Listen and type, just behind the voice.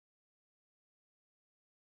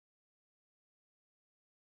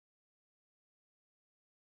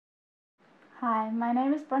Hi, my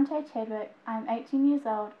name is Bronte Chadwick. I'm 18 years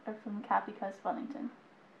old and from Kapiti Coast, Wellington.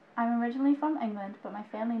 I'm originally from England, but my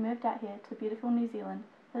family moved out here to beautiful New Zealand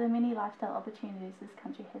for the many lifestyle opportunities this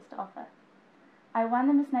country has to offer. I won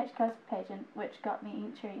the Miss Nature Coast pageant, which got me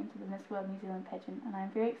entry into the Miss World New Zealand pageant, and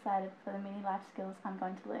I'm very excited for the many life skills I'm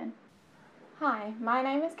going to learn. Hi, my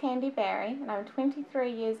name is Candy Barry and I'm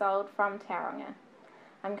 23 years old from Tauranga.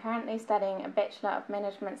 I'm currently studying a Bachelor of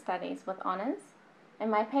Management Studies with honours, and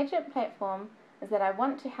my pageant platform is that I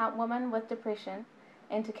want to help women with depression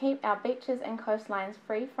and to keep our beaches and coastlines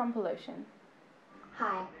free from pollution.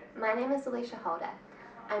 Hi, my name is Alicia Holder.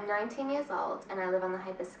 I'm 19 years old and I live on the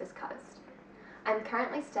Hibiscus Coast. I'm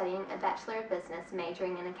currently studying a Bachelor of Business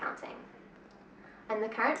majoring in accounting. I'm the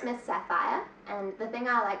current Miss Sapphire, and the thing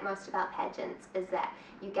I like most about pageants is that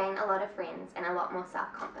you gain a lot of friends and a lot more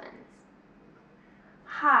self-confidence.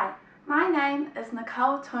 Hi, my name is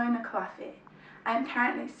Nicole Tuinakuafe. I am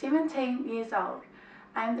currently 17 years old.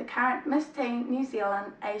 I am the current Miss Teen New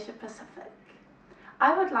Zealand Asia Pacific.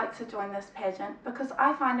 I would like to join this pageant because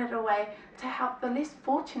I find it a way to help the less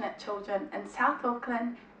fortunate children in South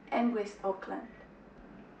Auckland and West Auckland.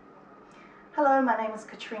 Hello, my name is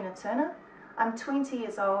Katrina Turner. I'm 20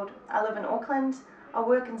 years old. I live in Auckland. I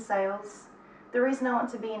work in sales. The reason I want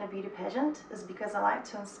to be in a beauty pageant is because I like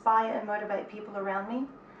to inspire and motivate people around me,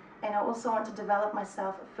 and I also want to develop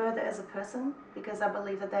myself further as a person because I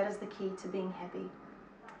believe that that is the key to being happy.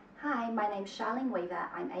 Hi, my name's Charlene Weaver.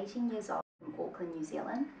 I'm 18 years old from Auckland, New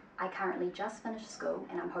Zealand. I currently just finished school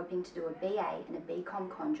and I'm hoping to do a BA and a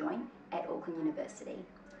BCom conjoint at Auckland University.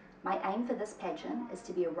 My aim for this pageant is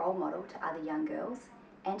to be a role model to other young girls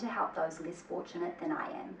and to help those less fortunate than I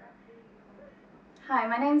am. Hi,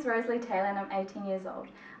 my name's Rosalie Taylor and I'm 18 years old.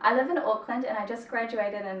 I live in Auckland and I just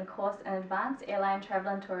graduated in a course in Advanced Airline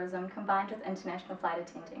Travel and Tourism combined with International Flight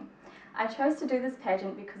Attending. I chose to do this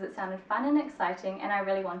pageant because it sounded fun and exciting and I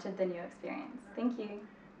really wanted the new experience. Thank you.